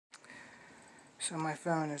So my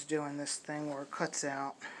phone is doing this thing where it cuts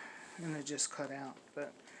out, and it just cut out.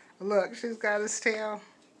 But look, she's got his tail.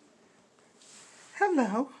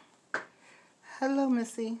 Hello. Hello,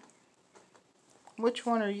 Missy. Which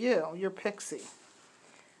one are you? You're Pixie.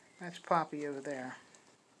 That's Poppy over there.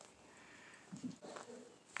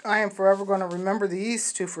 I am forever going to remember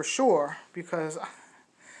these two for sure, because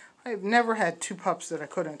I've never had two pups that I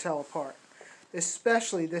couldn't tell apart,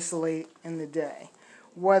 especially this late in the day.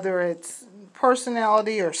 Whether it's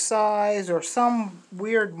personality or size or some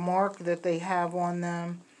weird mark that they have on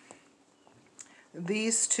them.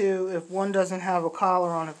 These two, if one doesn't have a collar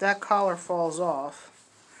on, if that collar falls off,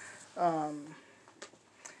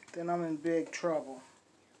 then I'm in big trouble.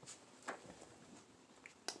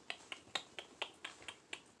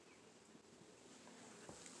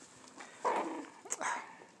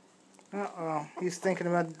 Uh-oh, he's thinking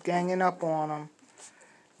about ganging up on him.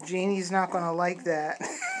 Jeannie's not going to like that.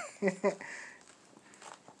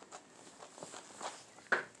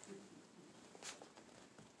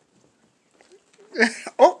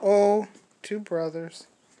 Uh-oh, two brothers.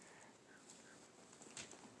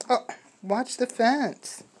 Oh, watch the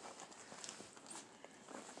fence.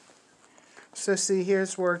 So see,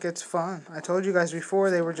 here's where it gets fun. I told you guys before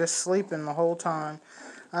they were just sleeping the whole time.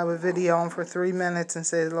 I would video them for 3 minutes and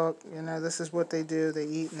say, look, you know, this is what they do. They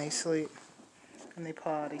eat and they sleep. And they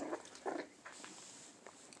potty.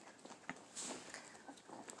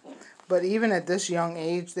 But even at this young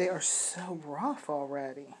age, they are so rough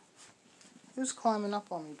already. Who's climbing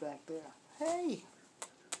up on me back there? Hey.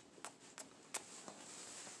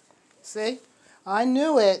 See? I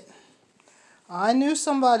knew it. I knew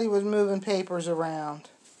somebody was moving papers around.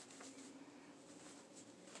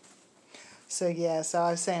 So yeah, so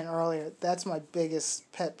I was saying earlier, that's my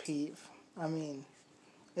biggest pet peeve. I mean,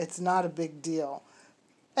 it's not a big deal.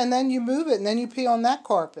 And then you move it, and then you pee on that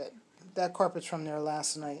carpet. That carpet's from there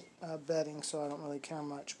last night, bedding, so I don't really care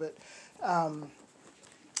much. But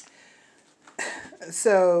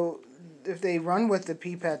so if they run with the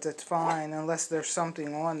pee pads, that's fine, unless there's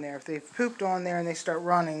something on there. If they've pooped on there and they start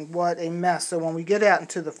running, what a mess. So when we get out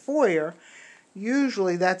into the foyer,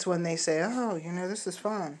 usually that's when they say, oh, you know, this is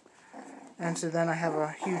fun. And so then I have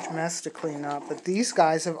a huge mess to clean up. But these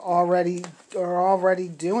guys are already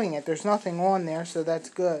doing it. There's nothing on there, so that's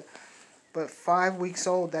good. But 5 weeks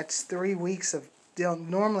old, that's 3 weeks of deal.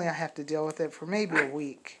 Normally I have to deal with it for maybe a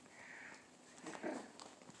week.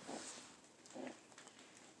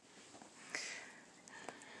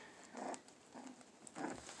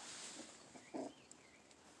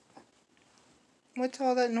 What's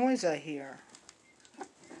all that noise I hear?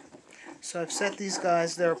 So I've set these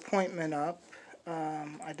guys their appointment up.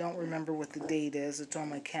 I don't remember what the date is. It's on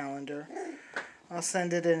my calendar. I'll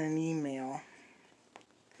send it in an email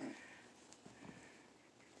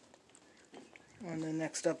on the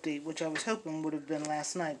next update, which I was hoping would have been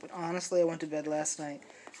last night. But honestly, I went to bed last night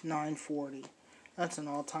 9:40. That's an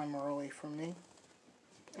all-time early for me.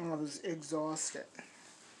 I was exhausted.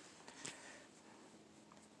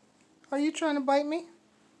 Are you trying to bite me?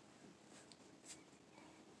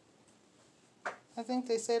 I think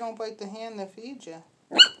they say don't bite the hand that feeds you.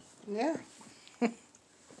 Yeah.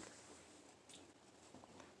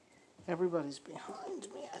 Everybody's behind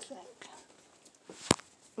me, I think.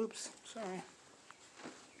 Oops, sorry.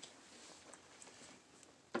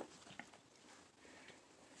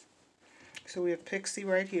 So we have Pixie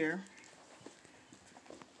right here.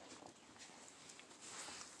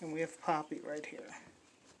 And we have Poppy right here.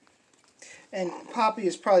 And Poppy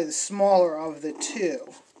is probably the smaller of the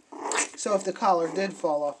two. So if the collar did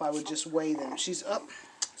fall off, I would just weigh them. She's up.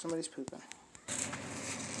 Somebody's pooping.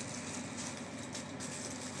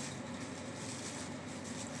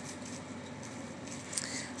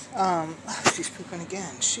 She's pooping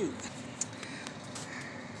again. Shoot.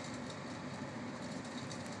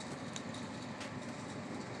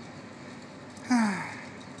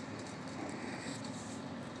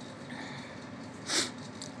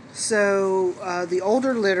 So the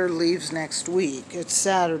older litter leaves next week. It's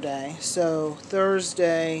Saturday. So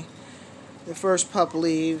Thursday, the first pup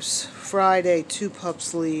leaves. Friday, 2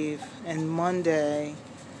 pups leave. And Monday,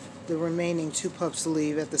 the remaining 2 pups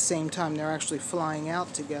leave at the same time. They're actually flying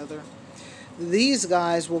out together. These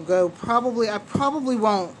guys will go I probably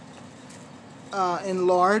won't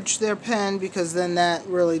enlarge their pen, because then that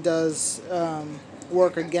really does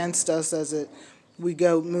work against us as we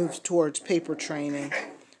move towards paper training.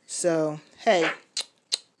 So, hey.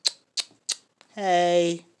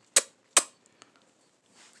 Hey.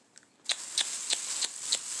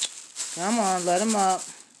 Come on, let him up.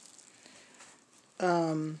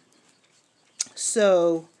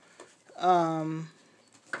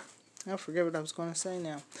 I forget what I was going to say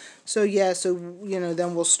now. So yeah, so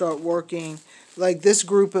then we'll start working. Like this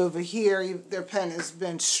group over here, their pen has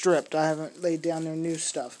been stripped. I haven't laid down their new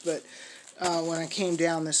stuff, but when I came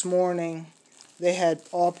down this morning, they had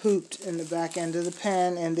all pooped in the back end of the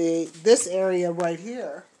pen, and this area right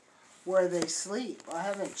here where they sleep, I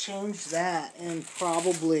haven't changed that in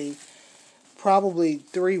probably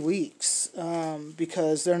 3 weeks,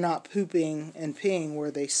 because they're not pooping and peeing where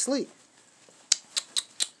they sleep.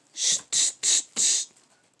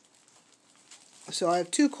 So I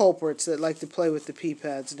have two culprits that like to play with the pee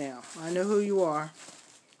pads now. I know who you are.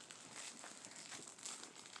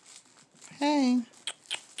 Hey.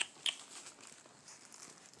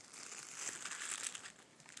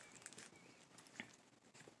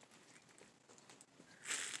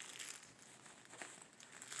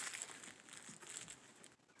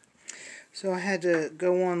 So I had to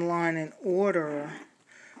go online and order.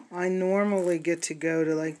 I normally get to go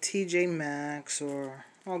to like TJ Maxx, or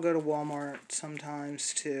I'll go to Walmart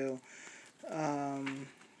sometimes too. Not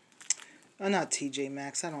TJ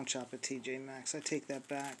Maxx. I don't shop at TJ Maxx. I take that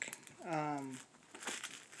back.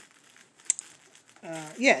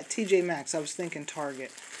 Yeah, TJ Maxx. I was thinking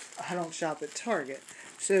Target. I don't shop at Target.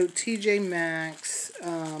 So TJ Maxx,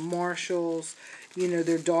 Marshalls,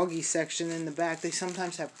 their doggy section in the back, they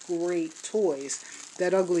sometimes have great toys.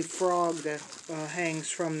 That ugly frog that hangs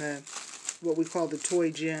from what we call the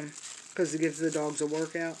toy gym, because it gives the dogs a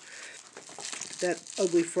workout. That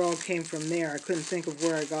ugly frog came from there. I couldn't think of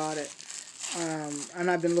where I got it. And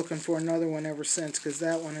I've been looking for another one ever since, because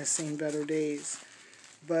that one has seen better days.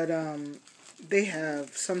 But they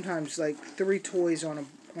have sometimes like 3 toys on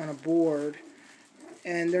a board,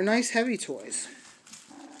 and they're nice heavy toys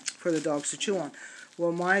for the dogs to chew on.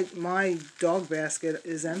 Well, my dog basket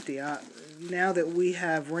is empty. Now that we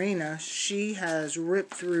have Raina, she has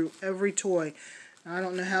ripped through every toy. I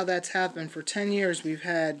don't know how that's happened. For 10 years we've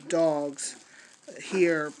had dogs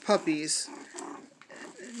here, puppies.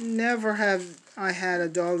 Never have I had a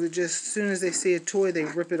dog that just, as soon as they see a toy, they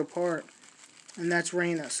rip it apart. And that's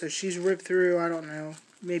Raina. So she's ripped through, I don't know,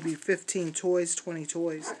 maybe 15 toys, 20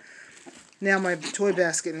 toys. Now my toy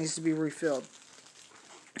basket needs to be refilled.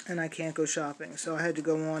 And I can't go shopping. So I had to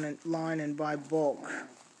go online and buy bulk.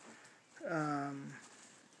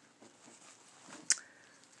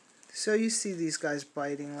 So you see these guys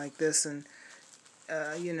biting like this, and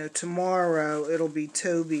tomorrow it'll be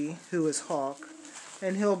Toby, who is Hawk,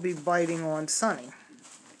 and he'll be biting on Sunny.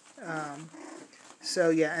 So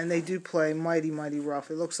yeah, and they do play mighty, mighty rough.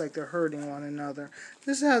 It looks like they're hurting one another.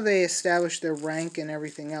 This is how they establish their rank and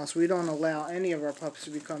everything else. We don't allow any of our pups to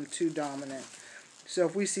become too dominant. So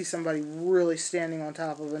if we see somebody really standing on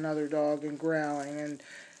top of another dog and growling and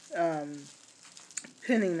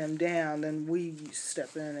pinning them down, then we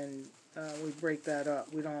step in and we break that up.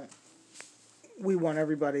 We want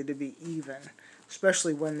everybody to be even,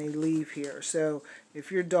 especially when they leave here. So if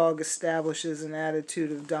your dog establishes an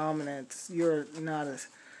attitude of dominance, you're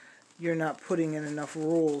not putting in enough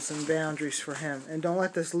rules and boundaries for him. And don't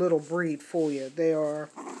let this little breed fool you. They are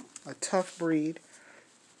a tough breed,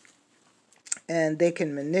 and they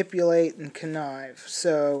can manipulate and connive.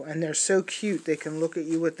 And they're so cute, they can look at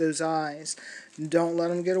you with those eyes. Don't let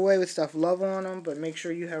them get away with stuff. Love on them, but make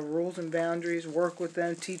sure you have rules and boundaries. Work with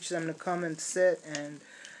them. Teach them to come and sit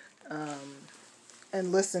and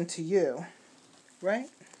listen to you. Right?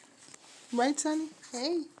 Right, Sonny?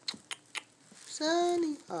 Hey.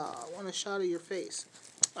 Sonny. Oh, I want a shot of your face.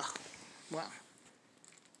 Oh, wow.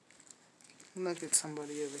 Look at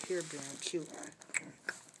somebody over here being cute.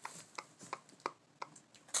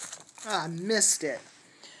 I missed it.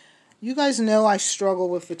 You guys know I struggle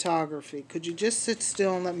with photography. Could you just sit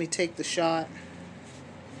still and let me take the shot?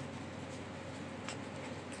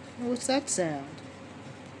 What's that sound?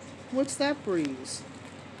 What's that breeze?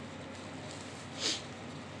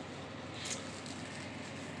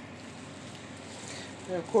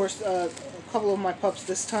 And of course, a couple of my pups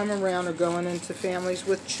this time around are going into families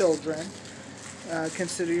with children.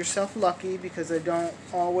 Consider yourself lucky, because I don't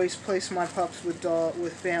always place my pups with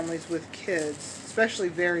families with kids, especially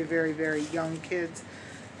very, very, very young kids.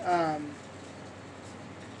 Well,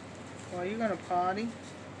 are you going to potty?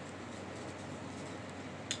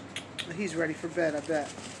 He's ready for bed, I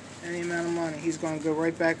bet. Any amount of money. He's going to go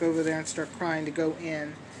right back over there and start crying to go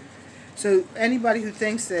in. So anybody who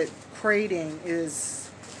thinks that crating is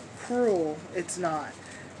cruel, it's not.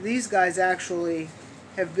 These guys actually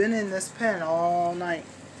have been in this pen all night,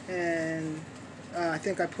 and I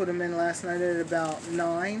think I put them in last night at about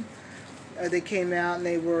 9. They came out and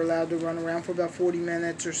they were allowed to run around for about 40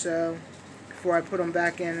 minutes or so before I put them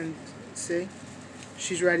back in. And see,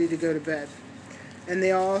 she's ready to go to bed. And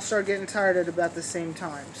they all start getting tired at about the same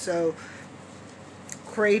time. So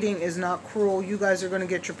crating is not cruel. You guys are going to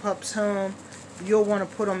get your pups home. You'll want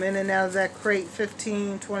to put them in and out of that crate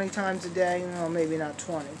 15, 20 times a day. Well, maybe not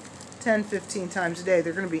 20. 10, 15 times a day.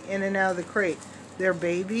 They're going to be in and out of the crate. They're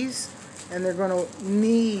babies, and they're going to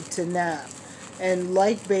need to nap. And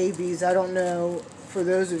like babies, I don't know, for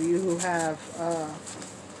those of you who have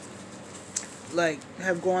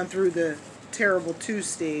gone through the terrible 2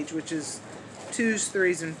 stage, which is 2s,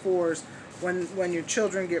 3s, and 4s, when your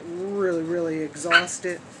children get really, really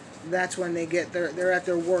exhausted, that's when they're at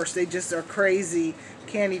their worst. They just are crazy,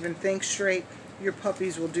 can't even think straight. Your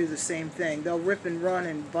puppies will do the same thing. They'll rip and run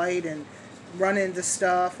and bite and run into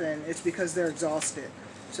stuff, and it's because they're exhausted.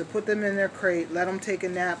 So put them in their crate, let them take a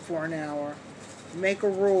nap for an hour. Make a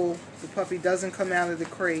rule: the puppy doesn't come out of the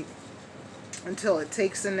crate until it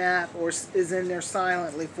takes a nap or is in there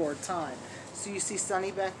silently for a time. So you see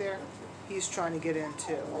Sonny back there? He's trying to get in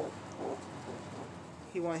too.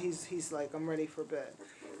 He's like, I'm ready for bed.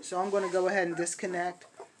 So I'm going to go ahead and disconnect.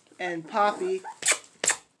 And Poppy,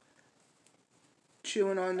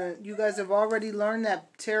 chewing on the... You guys have already learned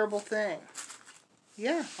that terrible thing.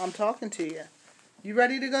 Yeah, I'm talking to you. You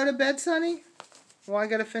ready to go to bed, Sonny? Well, I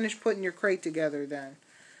got to finish putting your crate together then,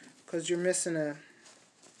 because you're missing a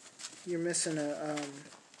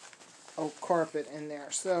carpet in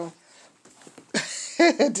there. So,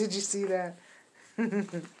 did you see that?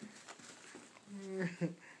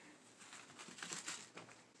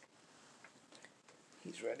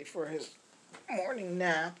 He's ready for his morning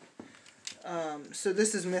nap. So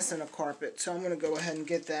this is missing a carpet, so I'm going to go ahead and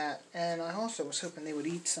get that. And I also was hoping they would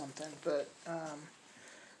eat something, but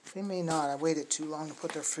they may not. I waited too long to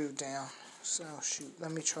put their food down. So, shoot,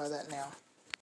 let me try that now.